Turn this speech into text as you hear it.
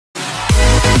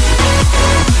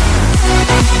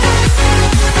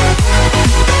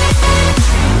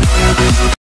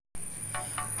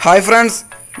Hi friends,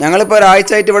 ഞങ്ങളിപ്പോൾ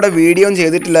ഒരാഴ്ചയായിട്ട് ഇവിടെ വീഡിയോ ഒന്നും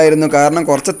ചെയ്തിട്ടില്ലായിരുന്നു. കാരണം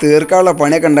കുറച്ച് തീർക്കാനുള്ള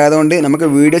പണിയൊക്കെ ഉണ്ടായതുകൊണ്ട് നമുക്ക്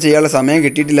വീഡിയോ ചെയ്യാനുള്ള സമയം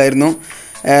കിട്ടിയിട്ടില്ലായിരുന്നു.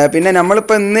 പിന്നെ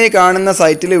നമ്മളിപ്പോൾ ഇന്ന് ഈ കാണുന്ന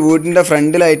സൈറ്റിൽ വീടിൻ്റെ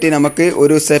ഫ്രണ്ടിലായിട്ട് നമുക്ക്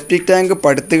ഒരു സെപ്റ്റിക് ടാങ്ക്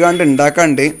പടുത്തുകാണ്ട്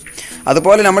ഉണ്ടാക്കാണ്ട്.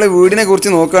 അതുപോലെ നമ്മൾ വീടിനെ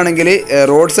കുറിച്ച് നോക്കുകയാണെങ്കിൽ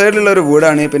റോഡ് സൈഡിലുള്ള ഒരു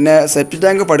വീടാണ്. പിന്നെ സെപ്റ്റിക്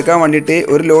ടാങ്ക് പടുക്കാൻ വേണ്ടിയിട്ട്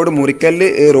ഒരു ലോഡ് മുറിക്കല്ല്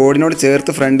റോഡിനോട്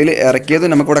ചേർത്ത് ഫ്രണ്ടിൽ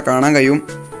ഇറക്കിയതും നമുക്കിവിടെ കാണാൻ കഴിയും.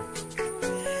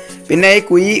 പിന്നെ ഈ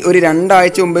കുഴി ഒരു 2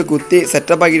 ആഴ്ച മുമ്പ് കുത്തി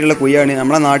സെറ്റപ്പ് ആക്കിയിട്ടുള്ള കുഴിയാണ്.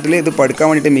 നമ്മുടെ നാട്ടിൽ ഇത് പടുക്കാൻ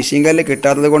വേണ്ടിയിട്ട് മെഷീൻ കല്ല്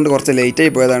കിട്ടാത്തത് കൊണ്ട് കുറച്ച്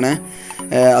ലേറ്റായി പോയതാണ്.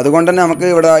 അതുകൊണ്ട് തന്നെ നമുക്ക്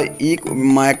ഇവിടെ ഈ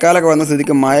മഴക്കാലമൊക്കെ വന്ന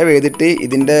സ്ഥിതിക്ക് മഴ പെയ്തിട്ട്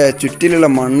ഇതിൻ്റെ ചുറ്റിലുള്ള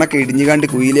മണ്ണൊക്കെ ഇടിഞ്ഞുകാണ്ട്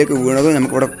കുഴിയിലേക്ക് വീണതും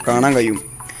നമുക്കിവിടെ കാണാൻ കഴിയും.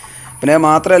 പിന്നെ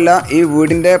മാത്രമല്ല, ഈ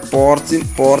വീടിൻ്റെ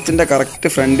പോർച്ചിൻ്റെ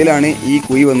കറക്റ്റ് ഫ്രണ്ടിലാണ് ഈ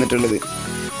കുഴി വന്നിട്ടുള്ളത്.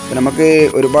 നമുക്ക്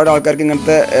ഒരുപാട് ആൾക്കാർക്ക്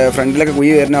ഇങ്ങനത്തെ ഫ്രണ്ടിലൊക്കെ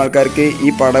കുഴി വരുന്ന ആൾക്കാർക്ക് ഈ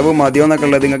പടവ് മതിയോ എന്നൊക്കെ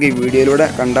ഉള്ളത് നിങ്ങൾക്ക് ഈ വീഡിയോയിലൂടെ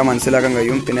കണ്ടാൽ മനസ്സിലാക്കാൻ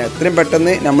കഴിയും. പിന്നെ എത്രയും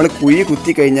പെട്ടെന്ന് നമ്മൾ കുഴി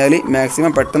കുത്തി കഴിഞ്ഞാൽ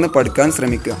മാക്സിമം പെട്ടെന്ന് പടുക്കാൻ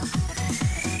ശ്രമിക്കുക.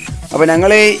 അപ്പോൾ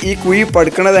ഞങ്ങൾ ഈ കുഴി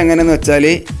പടുക്കണത് എങ്ങനെയെന്ന് വെച്ചാൽ,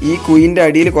 ഈ കുഴിൻ്റെ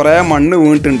അടിയിൽ കുറേ മണ്ണ്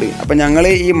വീണിട്ടുണ്ട്. അപ്പോൾ ഞങ്ങൾ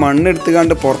ഈ മണ്ണ്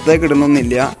എടുത്തുകൊണ്ട് പുറത്തേക്ക്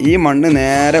ഇടുന്നൊന്നുമില്ല. ഈ മണ്ണ്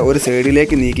നേരെ ഒരു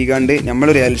സൈഡിലേക്ക് നീക്കിക്കാണ്ട്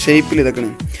നമ്മളൊരു എൽ ഷേപ്പിൽ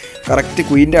ഇതൊക്കെയാണ്. കറക്റ്റ്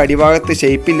കുഴിൻ്റെ അടിഭാഗത്ത്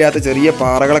ഷേപ്പില്ലാത്ത ചെറിയ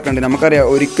പാറകളൊക്കെ ഉണ്ട്.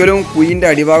 നമുക്കറിയാം ഒരിക്കലും കുഴിൻ്റെ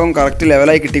അടിഭാഗം കറക്റ്റ്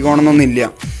ലെവലായി കിട്ടിക്കോണമെന്നൊന്നുമില്ല.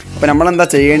 അപ്പോൾ നമ്മളെന്താ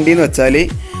ചെയ്യേണ്ടതെന്ന് വെച്ചാൽ,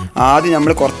 ആദ്യം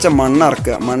നമ്മൾ കുറച്ച്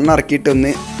മണ്ണിറക്കിയിട്ട്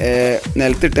ഒന്ന്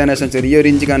നിലത്തിട്ടതിന് ശേഷം ചെറിയൊരു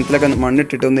ഇഞ്ച് കനത്തിലൊക്കെ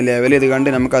മണ്ണിട്ടിട്ട് ഒന്ന് ലെവൽ ചെയ്ത് കണ്ട്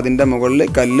നമുക്ക് അതിൻ്റെ മുകളിൽ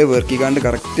കല്ല് വേർക്കിക്കാണ്ട്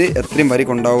കറക്റ്റ് എത്രയും വരി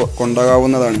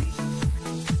കൊണ്ടുപോകാവുന്നതാണ്.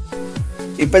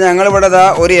 ഇപ്പം ഞങ്ങളിവിടെ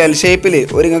ഒരു എൽ ഷേപ്പിൽ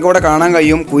നിങ്ങൾക്ക് ഇവിടെ കാണാൻ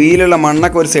കഴിയും. കുഴിയിലുള്ള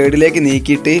മണ്ണൊക്കെ ഒരു സൈഡിലേക്ക്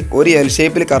നീക്കിയിട്ട് ഒരു എൽ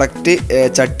ഷേപ്പിൽ കറക്റ്റ്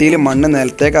ചട്ടിയിൽ മണ്ണ്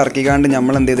നിലത്തേക്ക് ഇറക്കിക്കാണ്ട്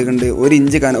നമ്മൾ എന്ത് ചെയ്തിട്ടുണ്ട്, ഒരു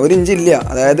ഇഞ്ച് ഇല്ല,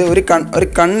 അതായത് ഒരു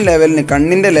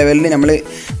കണ്ണിൻ്റെ ലെവലിന് നമ്മൾ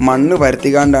മണ്ണ്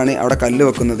പരത്തിക്കാണ്ടാണ് അവിടെ കല്ല്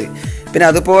വെക്കുന്നത്. പിന്നെ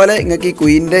അതുപോലെ നിങ്ങൾക്ക് ഈ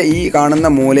കുഴിൻ്റെ ഈ കാണുന്ന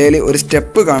മൂലയിൽ ഒരു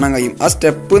സ്റ്റെപ്പ് കാണാൻ കഴിയും. ആ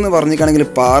സ്റ്റെപ്പ് എന്ന് പറഞ്ഞിട്ടാണെങ്കിൽ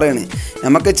പാറയാണ്.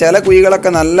 നമുക്ക് ചില കുഴികളൊക്കെ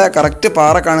നല്ല കറക്റ്റ്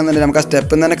പാറ കാണുന്നുണ്ട്, നമുക്ക് ആ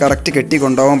സ്റ്റെപ്പിൽ നിന്ന് തന്നെ കറക്റ്റ് കെട്ടി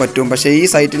കൊണ്ടുപോകാൻ പറ്റും. പക്ഷേ ഈ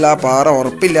സൈറ്റിൽ ആ പാറ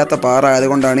ഉറപ്പില്ലാത്ത പാറ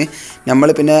ആയതുകൊണ്ടാണ് നമ്മൾ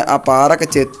പിന്നെ ആ പാറൊക്കെ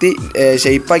ചെത്തി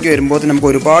ഷേപ്പാക്കി വരുമ്പോൾ നമുക്ക്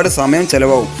ഒരുപാട് സമയം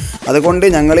ചിലവാകും. അതുകൊണ്ട്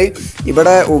ഞങ്ങൾ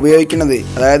ഇവിടെ ഉപയോഗിക്കുന്നത്,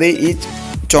 അതായത് ഈ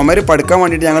ചുമര് പടുക്കാൻ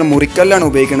വേണ്ടിയിട്ട് ഞങ്ങൾ മുറിക്കല്ലാണ്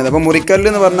ഉപയോഗിക്കുന്നത്. അപ്പോൾ മുറിക്കല്ല്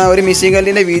എന്ന് പറഞ്ഞാൽ ഒരു മെഷീൻ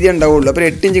കല്ലിൻ്റെ വീതി ഉണ്ടാവുള്ളൂ. അപ്പോൾ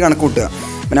 8 ഇഞ്ച് കണക്ക് കൂട്ടുക.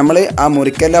 അപ്പോൾ നമ്മൾ ആ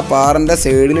മുറിക്കല്ല് ആ പാറൻ്റെ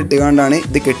സൈഡിൽ ഇട്ടുകൊണ്ടാണ്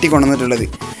ഇത് കെട്ടിക്കൊണ്ടുവന്നിട്ടുള്ളത്.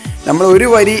 നമ്മൾ ഒരു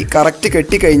വരി കറക്റ്റ്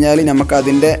കെട്ടിക്കഴിഞ്ഞാൽ നമുക്ക്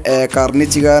അതിൻ്റെ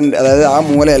കർണിച്ചുകാരൻ്റെ, അതായത് ആ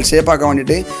മൂല എൽ ഷേപ്പ് ആക്കാൻ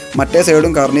വേണ്ടിയിട്ട് മറ്റേ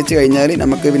സൈഡും കർണിച്ച് കഴിഞ്ഞാൽ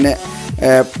നമുക്ക് പിന്നെ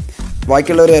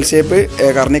ബാക്കിയുള്ള ഒരു എൽ ഷേപ്പ്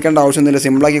കർണിക്കേണ്ട ആവശ്യമൊന്നുമില്ല,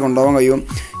 സിമ്പിളാക്കി കൊണ്ടുപോകാൻ കഴിയും.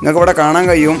 നിങ്ങൾക്ക് ഇവിടെ കാണാൻ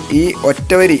കഴിയും ഈ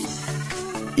ഒറ്റ വരി,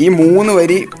 ഈ 3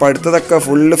 വരി പടുത്തതൊക്കെ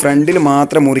ഫുള്ള് ഫ്രണ്ടിൽ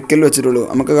മാത്രമേ മുറിക്കൽ വെച്ചിട്ടുള്ളൂ.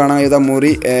 നമുക്ക് കാണാൻ കഴിയുന്ന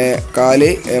മുറി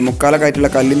മുക്കാലൊക്കെ ആയിട്ടുള്ള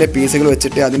കല്ലിൻ്റെ പീസുകൾ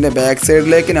വെച്ചിട്ട് അതിൻ്റെ ബാക്ക്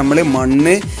സൈഡിലേക്ക് നമ്മൾ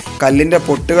മണ്ണ് കല്ലിൻ്റെ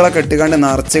പൊട്ടുകളൊക്കെ ഇട്ടുകൊണ്ട്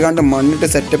നിറച്ചുകൊണ്ട് മണ്ണിട്ട്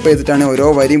സെറ്റപ്പ് ചെയ്തിട്ടാണ് ഓരോ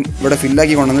വരിയും ഇവിടെ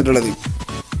ഫില്ലാക്കി കൊണ്ടുവന്നിട്ടുള്ളത്.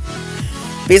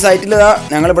 ഈ സൈറ്റിൽ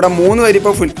ഞങ്ങളിവിടെ 3 വരി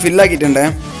ഇപ്പോൾ ഫില്ലാക്കിയിട്ടുണ്ട്.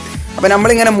 അപ്പോൾ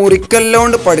നമ്മളിങ്ങനെ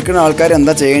മുറിക്കല്ലുകൊണ്ട് പടുക്കുന്ന ആൾക്കാർ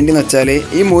എന്താ ചെയ്യേണ്ടതെന്ന് വെച്ചാൽ,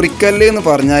 ഈ മുറിക്കല്ല് എന്ന്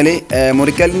പറഞ്ഞാൽ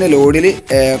മുറിക്കല്ലിൻ്റെ ലോഡിൽ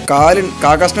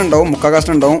കാക്കഷ്ണം ഉണ്ടാവും,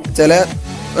 മുക്കാക്കഷ്ണം ഉണ്ടാവും, ചില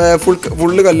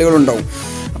ഫുള്ള് കല്ലുകളുണ്ടാവും.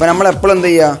 അപ്പോൾ നമ്മളെപ്പോഴും എന്ത്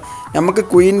ചെയ്യുക, നമുക്ക്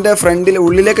കുഴിൻ്റെ ഫ്രണ്ടിൽ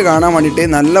ഉള്ളിലേക്ക് കാണാൻ വേണ്ടിയിട്ട്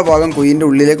നല്ല ഭാഗം കുഴിൻ്റെ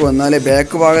ഉള്ളിലേക്ക് വന്നാൽ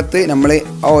ബാക്ക് ഭാഗത്ത് നമ്മൾ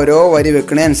ആ ഓരോ വരി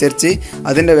വെക്കണതനുസരിച്ച്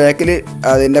അതിൻ്റെ ബാക്കിൽ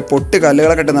അതിൻ്റെ പൊട്ട്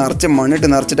കല്ലുകളൊക്കെ ഇട്ട് നിറച്ച് മണ്ണിട്ട്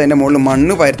നിറച്ചിട്ട് അതിൻ്റെ മുകളിൽ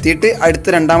മണ്ണ് പരത്തിയിട്ട് അടുത്ത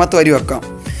 2ാമത്തെ വരി വെക്കാം.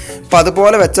 അപ്പോൾ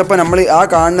അതുപോലെ വെച്ചപ്പോൾ നമ്മൾ ആ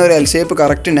കാണുന്ന ഒരു എൽ ഷേപ്പ്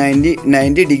കറക്റ്റ്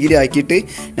 90 ഡിഗ്രി ആക്കിയിട്ട്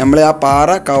നമ്മൾ ആ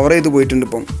പാറ കവർ ചെയ്ത് പോയിട്ടുണ്ട്.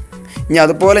 ഇപ്പം ഇനി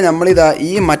അതുപോലെ നമ്മളിതാ ഈ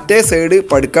മറ്റേ സൈഡ്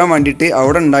പടുക്കാൻ വേണ്ടിയിട്ട്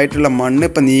അവിടെ ഉണ്ടായിട്ടുള്ള മണ്ണ്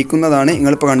ഇപ്പം നീക്കുന്നതാണ്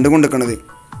നിങ്ങളിപ്പോൾ കണ്ടുകൊണ്ടിരിക്കുന്നത്.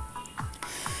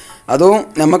 അതും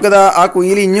നമുക്കിതാ ആ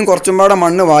കുഴിയിൽ ഇനിയും കുറച്ചും പാടെ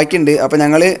മണ്ണ് ബാക്കിയുണ്ട്. അപ്പോൾ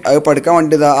ഞങ്ങൾ അത് പടുക്കാൻ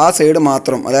വേണ്ടിയിട്ട് ആ സൈഡ്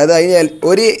മാത്രം, അതായത് അതിന്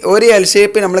ഒരു എൽ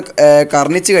ഷേപ്പ് നമ്മൾ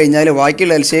കർണിച്ച് കഴിഞ്ഞാൽ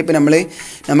ബാക്കിയുള്ള എൽ ഷേപ്പ്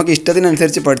നമുക്ക്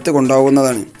ഇഷ്ടത്തിനനുസരിച്ച് പടുത്ത്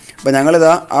കൊണ്ടുപോകുന്നതാണ്. അപ്പോൾ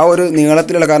ഞങ്ങളിതാ ആ ഒരു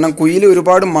നീളത്തിലുള്ള, കാരണം കുഴിയിൽ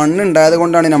ഒരുപാട് മണ്ണുണ്ടായത്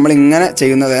കൊണ്ടാണ് നമ്മളിങ്ങനെ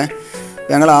ചെയ്യുന്നത്.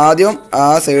 ഞങ്ങൾ ആദ്യം ആ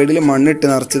സൈഡിൽ മണ്ണിട്ട്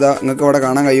നിറച്ചതാ നിങ്ങൾക്ക് ഇവിടെ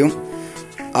കാണാൻ കഴിയും.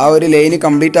 ആ ഒരു ലൈന്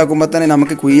കംപ്ലീറ്റ് ആക്കുമ്പോൾ തന്നെ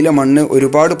നമുക്ക് കുഴിയിലെ മണ്ണ്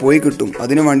ഒരുപാട് പോയി കിട്ടും.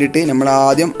 അതിന് വേണ്ടിയിട്ട് നമ്മൾ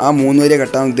ആദ്യം ആ 3 വരി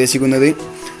കെട്ടാൻ ഉദ്ദേശിക്കുന്നത്.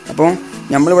 അപ്പം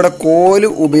നമ്മളിവിടെ കോല്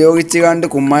ഉപയോഗിച്ചുകൊണ്ട്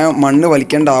മണ്ണ്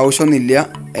വലിക്കേണ്ട ആവശ്യമൊന്നുമില്ല.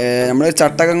 നമ്മൾ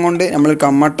ചട്ടകം കൊണ്ട് നമ്മൾ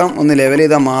കമ്മട്ടം ഒന്ന് ലെവൽ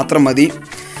ചെയ്താൽ മാത്രം മതി.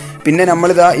 പിന്നെ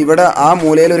നമ്മളിതാ ഇവിടെ ആ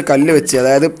മൂലയിൽ ഒരു കല്ല് വെച്ച്,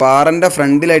 അതായത് പാറൻ്റെ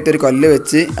ഫ്രണ്ടിലായിട്ടൊരു കല്ല്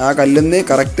വെച്ച് ആ കല്ലിൽ നിന്ന്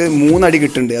കറക്റ്റ് 3 അടി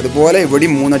കിട്ടുന്നുണ്ട്. അതുപോലെ ഇവിടെ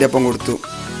 3 അടി അപ്പം കൊടുത്തു.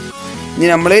 ഇനി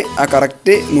നമ്മൾ ആ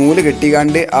കറക്റ്റ് നൂല്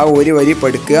കെട്ടിക്കാണ്ട് ആ ഒരു വരി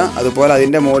പടുക്കുക. അതുപോലെ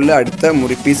അതിൻ്റെ മുകളിൽ അടുത്ത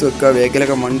മുറിപ്പീസ് വെക്കുക,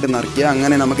 വേക്കിലൊക്കെ മണ്ണിട്ട് നിറയ്ക്കുക.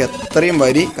 അങ്ങനെ നമുക്ക് എത്രയും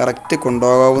വരി കറക്റ്റ്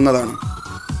കൊണ്ടുപോകാവുന്നതാണ്.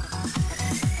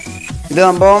 ഇത്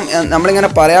സംഭവം നമ്മളിങ്ങനെ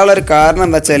പറയാനുള്ളൊരു കാരണം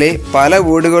എന്താ വെച്ചാൽ, പല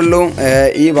വീടുകളിലും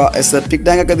ഈ സെപ്റ്റിക്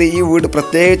ടാങ്കൊക്കെ ഈ വീട്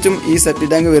പ്രത്യേകിച്ചും ഈ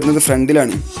സെപ്റ്റിക് ടാങ്ക് വരുന്നത്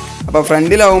ഫ്രണ്ടിലാണ്. അപ്പോൾ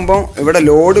ഫ്രണ്ടിലാവുമ്പോൾ ഇവിടെ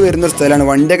ലോഡ് വരുന്നൊരു സ്ഥലമാണ്,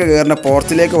 വണ്ടിയൊക്കെ കയറുന്ന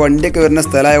പോർച്ചിലേക്ക് വണ്ടിയൊക്കെ വരുന്ന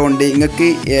സ്ഥലമായതുകൊണ്ട് നിങ്ങൾക്ക്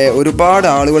ഒരുപാട്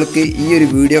ആളുകൾക്ക് ഈ ഒരു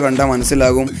വീഡിയോ കണ്ടാൽ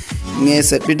മനസ്സിലാകും ഇങ്ങനെ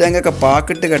സെപ്റ്റി ടാങ്കൊക്കെ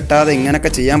പാക്കിട്ട് കെട്ടാതെ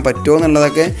ഇങ്ങനെയൊക്കെ ചെയ്യാൻ പറ്റുമോ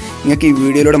എന്നുള്ളതൊക്കെ നിങ്ങൾക്ക് ഈ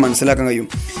വീഡിയോയിലൂടെ മനസ്സിലാക്കാൻ കഴിയും.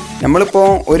 നമ്മളിപ്പോൾ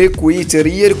ഒരു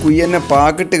ചെറിയൊരു കുഴി തന്നെ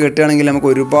പാക്കിട്ട് കെട്ടുകയാണെങ്കിൽ നമുക്ക്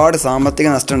ഒരുപാട് സാമ്പത്തിക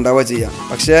നഷ്ടം ഉണ്ടാവുക ചെയ്യാം.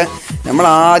 പക്ഷേ നമ്മൾ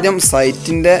ആദ്യം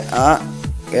സൈറ്റിൻ്റെ ആ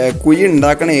കുഴി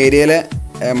ഉണ്ടാക്കുന്ന ഏരിയയിലെ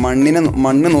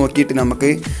മണ്ണ് നോക്കിയിട്ട് നമുക്ക്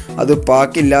അത്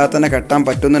പാക്കില്ലാതെ തന്നെ കെട്ടാൻ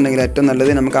പറ്റുമെന്നുണ്ടെങ്കിൽ ഏറ്റവും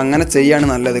നല്ലത് നമുക്ക് അങ്ങനെ ചെയ്യാണ്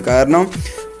നല്ലത്. കാരണം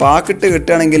പാക്കിട്ട്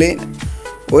കെട്ടുകയാണെങ്കിൽ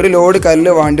ഒരു ലോഡ്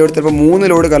കല്ല് വേണ്ടി വരും, ചിലപ്പോൾ 3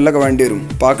 ലോഡ് കല്ലൊക്കെ വേണ്ടി വരും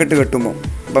പാക്കിട്ട് കെട്ടുമ്പോൾ.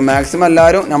 അപ്പോൾ മാക്സിമം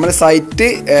എല്ലാവരും നമ്മൾ സൈറ്റ്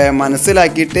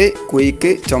മനസ്സിലാക്കിയിട്ട്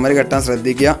കുഴിക്ക് ചുമര് കെട്ടാൻ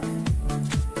ശ്രദ്ധിക്കുക.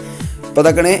 ഇപ്പോൾ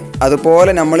അതൊക്കെ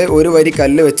അതുപോലെ നമ്മൾ ഒരു വരി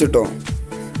കല്ല് വെച്ചിട്ടോ,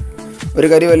 ഒരു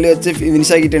കരി കല്ല് വെച്ച്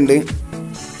ഫിനിഷ് ആക്കിയിട്ടുണ്ട്.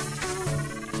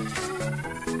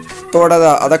 ഇപ്പോൾ ഇവിടെ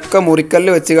അതൊക്കെ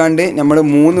മുറിക്കല്ല് വെച്ചുകാണ്ട് നമ്മൾ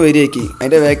 3 വരിയാക്കി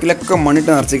അതിൻ്റെ വേക്കിലൊക്കെ മണ്ണിട്ട്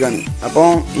നിറച്ചിക്കാണ്. അപ്പോൾ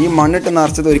ഈ മണ്ണിട്ട്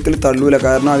നിറച്ചത് ഒരിക്കലും തള്ളൂല.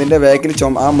 കാരണം അതിൻ്റെ വേക്കിൽ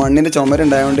ആ മണ്ണിൻ്റെ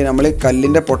ചുമരുണ്ടായതുകൊണ്ട് നമ്മൾ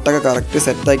കല്ലിൻ്റെ പൊട്ടൊക്കെ കറക്റ്റ്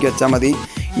സെറ്റാക്കി വെച്ചാൽ മതി.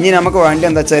 ഇനി നമുക്ക് വേണ്ടി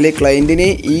എന്താ വെച്ചാൽ ക്ലയൻറ്റിന്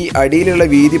ഈ അടിയിലുള്ള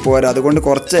വീതി പോരാ, അതുകൊണ്ട്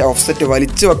കുറച്ച് ഓഫ്സെറ്റ്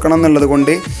വലിച്ചു വെക്കണം എന്നുള്ളത്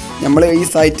കൊണ്ട് നമ്മൾ ഈ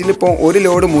സൈറ്റിൽ ഇപ്പോൾ 1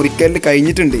 ലോഡ് മുറിക്കല്ല്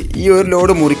കഴിഞ്ഞിട്ടുണ്ട്. ഈ 1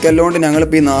 ലോഡ് മുറിക്കല്ലുകൊണ്ട്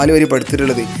ഞങ്ങളിപ്പോൾ ഈ 4 വരി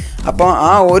പഠിച്ചിട്ടുള്ളത്. അപ്പോൾ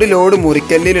ആ 1 ലോഡ്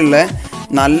മുറിക്കല്ലിലുള്ള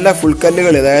നല്ല ഫുൾ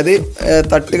കല്ലുകൾ, അതായത്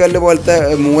തട്ടുകല്ല് പോലത്തെ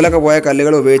മൂലൊക്കെ പോയ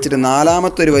കല്ലുകൾ ഉപയോഗിച്ചിട്ട്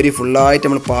 4ാമത്തെ ഒരു വരി ഫുള്ളായിട്ട്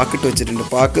നമ്മൾ പാക്കിട്ട് വെച്ചിട്ടുണ്ട്.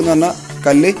 പാക്ക് എന്ന് പറഞ്ഞാൽ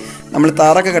കല്ല് നമ്മൾ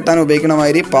തറയൊക്കെ കെട്ടാൻ ഉപയോഗിക്കുന്ന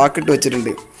മാതിരി പാക്കിട്ട്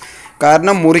വെച്ചിട്ടുണ്ട്.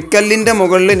 കാരണം മുറിക്കല്ലിൻ്റെ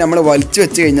മുകളിൽ നമ്മൾ വലിച്ചു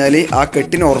വെച്ച് കഴിഞ്ഞാൽ ആ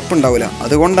കെട്ടിന് ഉറപ്പുണ്ടാവില്ല.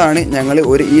 അതുകൊണ്ടാണ് ഞങ്ങൾ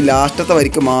ഈ ലാസ്റ്റത്തെ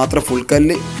വരിക്ക് മാത്രം ഫുൾ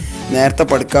കല്ല് നേരത്തെ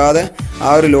പടുക്കാതെ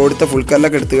ആ ഒരു ലോഡത്തെ ഫുൾ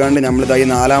കല്ലൊക്കെ എടുത്തുകൊണ്ട് നമ്മളിതായി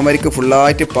 4ാം വരിക്ക്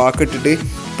ഫുള്ളായിട്ട് പാക്കിട്ടിട്ട്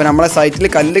ഇപ്പം നമ്മളെ സൈറ്റിൽ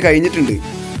കല്ല് കഴിഞ്ഞിട്ടുണ്ട്.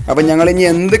 അപ്പം ഞങ്ങളിനി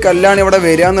എന്ത് കല്ലാണ് ഇവിടെ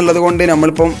വരിക എന്നുള്ളത് കൊണ്ട്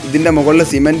നമ്മളിപ്പം ഇതിൻ്റെ മുകളിൽ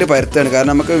സിമെൻറ്റ് പരത്തുകയാണ്.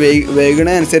 കാരണം നമുക്ക്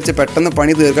വൈകുന്നതിനനുസരിച്ച് പെട്ടെന്ന്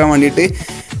പണി തീർക്കാൻ വേണ്ടിയിട്ട്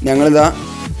ഞങ്ങളിതാ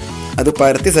അത്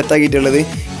പരത്തി സെറ്റാക്കിയിട്ടുള്ളത്.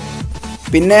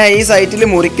 പിന്നെ ഈ സൈറ്റിൽ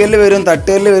മുറിക്കല്ല് വരും,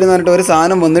 തട്ടുകല്ല് വരും എന്ന് പറഞ്ഞിട്ട് ഒരു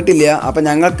സാധനം വന്നിട്ടില്ല. അപ്പം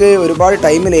ഞങ്ങൾക്ക് ഒരുപാട്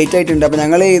ടൈം ലേറ്റ് ആയിട്ടുണ്ട്. അപ്പോൾ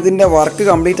ഞങ്ങൾ ഇതിൻ്റെ വർക്ക്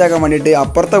കംപ്ലീറ്റ് ആക്കാൻ വേണ്ടിയിട്ട്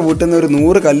അപ്പുറത്തെ വീട്ടിൽ നിന്ന് ഒരു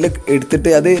 100 കല്ല്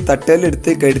എടുത്തിട്ട് അത് തട്ടുകല്ല്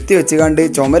എടുത്ത് കെടുത്തി വെച്ചുകൊണ്ട്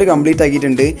ചുമര് കംപ്ലീറ്റ്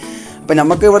ആക്കിയിട്ടുണ്ട്. അപ്പോൾ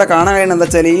നമുക്ക് ഇവിടെ കാണാൻ കഴിയുന്നത് എന്താ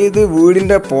വെച്ചാൽ ഇത്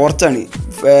വീടിൻ്റെ പോർച്ചാണ്,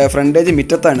 ഫ്രണ്ടേജ്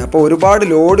മുറ്റത്താണ്. അപ്പോൾ ഒരുപാട്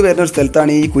ലോഡ് വരുന്ന ഒരു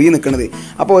സ്ഥലത്താണ് ഈ കുഴി നിൽക്കുന്നത്.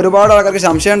 അപ്പോൾ ഒരുപാട് ആൾക്കാർക്ക്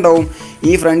സംശയം ഉണ്ടാവും,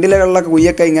 ഈ ഫ്രണ്ടിലുള്ള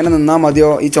കുഴിയൊക്കെ ഇങ്ങനെ നിന്നാൽ മതിയോ,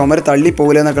 ഈ ചുമര്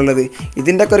തള്ളിപ്പോകില്ല എന്നൊക്കെ ഉള്ളത്.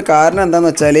 ഇതിൻ്റെയൊക്കെ ഒരു കാരണം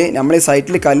എന്താണെന്ന് വെച്ചാൽ നമ്മൾ ഈ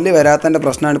സൈറ്റിൽ കല്ല് വരാത്തതിൻ്റെ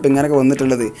പ്രശ്നമാണ് ഇപ്പോൾ ഇങ്ങനെയൊക്കെ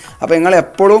വന്നിട്ടുള്ളത്. അപ്പോൾ നിങ്ങൾ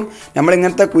എപ്പോഴും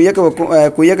നമ്മളിങ്ങനത്തെ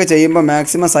കുഴിയൊക്കെ ചെയ്യുമ്പോൾ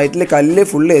മാക്സിമം സൈറ്റിൽ കല്ല്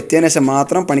ഫുള്ള് എത്തിയതിന് ശേഷം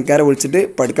മാത്രം പണിക്കാരെ വിളിച്ചിട്ട്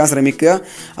പഠിക്കാൻ ശ്രമിക്കുക.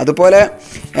 അതുപോലെ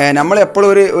നമ്മളെപ്പോഴും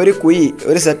ഒരു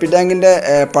ഒരു സെപ്റ്റി ടാങ്കിൻ്റെ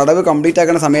പടവ് കംപ്ലീറ്റ്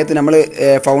ആക്കുന്ന സമയത്ത് നമ്മൾ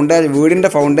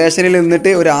വീടിൻ്റെ ഫൗണ്ടേഷനിൽ നിന്നിട്ട്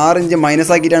ഒരു 6 ഇഞ്ച്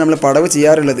മൈനസ് ആക്കിയിട്ടാണ് നമ്മൾ പടവ്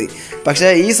ചെയ്യാറുള്ളത്. പക്ഷേ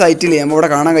ഈ സൈറ്റിൽ നമ്മളിവിടെ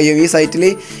കാണാൻ കഴിയും, ഈ സൈറ്റിൽ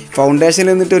ഫൗണ്ടേഷനിൽ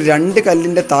നിന്നിട്ട് ഒരു 2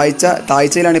 കല്ലിൻ്റെ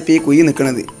താഴ്ചയിലാണ് ഇപ്പോൾ ഈ കുഴി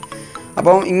നിൽക്കുന്നത്.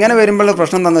 അപ്പം ഇങ്ങനെ വരുമ്പോഴുള്ള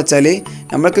പ്രശ്നം എന്താണെന്ന് വെച്ചാൽ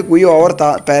നമ്മൾക്ക് കുഴി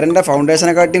പെരൻ്റെ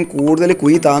ഫൗണ്ടേഷനെക്കാട്ടിയും കൂടുതൽ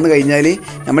കുഴി താന്ന് കഴിഞ്ഞാൽ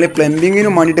നമ്മൾ ഈ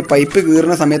പ്ലംബിങ്ങിനും വേണ്ടിയിട്ട് പൈപ്പ്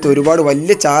കീറുന്ന സമയത്ത് ഒരുപാട്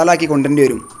വലിയ ചാലാക്കി കൊണ്ടുവരേണ്ടി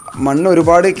വരും, മണ്ണ്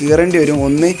ഒരുപാട് കീറേണ്ടി വരും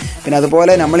ഒന്ന്. പിന്നെ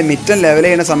അതുപോലെ നമ്മൾ മിറ്റം ലെവൽ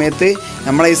ചെയ്യുന്ന സമയത്ത്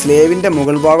നമ്മളെ ഈ സ്ലേവിൻ്റെ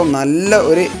മുകൾ ഭാഗം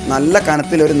നല്ല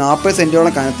കനത്തിൽ ഒരു 40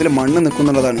 സെൻറ്റോളം കനത്തിൽ മണ്ണ്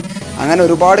നിൽക്കുന്നുള്ളതാണ്. അങ്ങനെ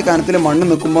ഒരുപാട് കനത്തിൽ മണ്ണ്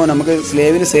നിൽക്കുമ്പോൾ നമുക്ക്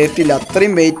സ്ലേവിന് സേഫ്റ്റി ഇല്ല.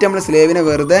 അത്രയും വെയിറ്റ് നമ്മൾ സ്ലേവിനെ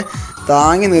വെറുതെ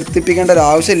താങ്ങി നിർത്തിപ്പിക്കേണ്ട ഒരു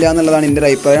ആവശ്യമില്ല എന്നുള്ളതാണ് എൻ്റെ ഒരു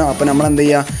അഭിപ്രായം. അപ്പോൾ നമ്മൾ എന്ത്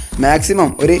ചെയ്യുക,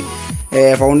 മാക്സിമം ഒരു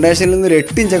ഫൗണ്ടേഷനിൽ നിന്ന് ഒരു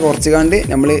 8 ഇഞ്ചൊക്കെ കുറച്ചുകൊണ്ട്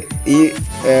നമ്മൾ ഈ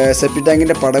സെപ്റ്റി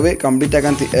ടാങ്കിൻ്റെ പടവ് കംപ്ലീറ്റ്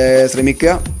ആക്കാൻ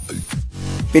ശ്രമിക്കുക.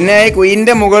 പിന്നെ ഈ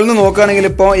കുയിൻ്റെ മുകളിൽ നിന്ന് നോക്കുകയാണെങ്കിൽ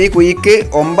ഇപ്പോൾ ഈ കുയിക്ക്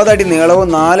 9 അടി നീളവും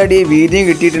 4 അടി വീതിയും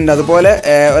കിട്ടിയിട്ടുണ്ട്. അതുപോലെ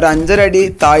ഒരു 5.5 അടി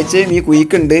താഴ്ചയും ഈ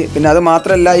കുയിക്കുണ്ട്. പിന്നെ അത്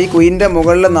മാത്രമല്ല ഈ കുയിൻ്റെ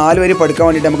മുകളിൽ 4 വരി പടുക്കാൻ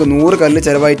വേണ്ടിയിട്ട് നമുക്ക് 100 കല്ല്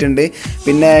ചിലവായിട്ടുണ്ട്.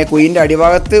 പിന്നെ കുയിൻ്റെ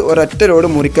അടിഭാഗത്ത് ഒരൊറ്റ ലോഡ്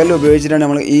മുറിക്കല്ല് ഉപയോഗിച്ചിട്ടാണ്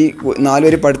നമ്മൾ ഈ 4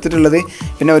 വരി പടുത്തിട്ടുള്ളത്.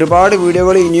 പിന്നെ ഒരുപാട്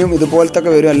വീഡിയോകൾ ഇനിയും ഇതുപോലത്തെ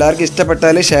വരും. എല്ലാവർക്കും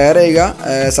ഇഷ്ടപ്പെട്ടാൽ ഷെയർ ചെയ്യുക,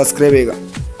 സബ്സ്ക്രൈബ്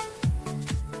ചെയ്യുക.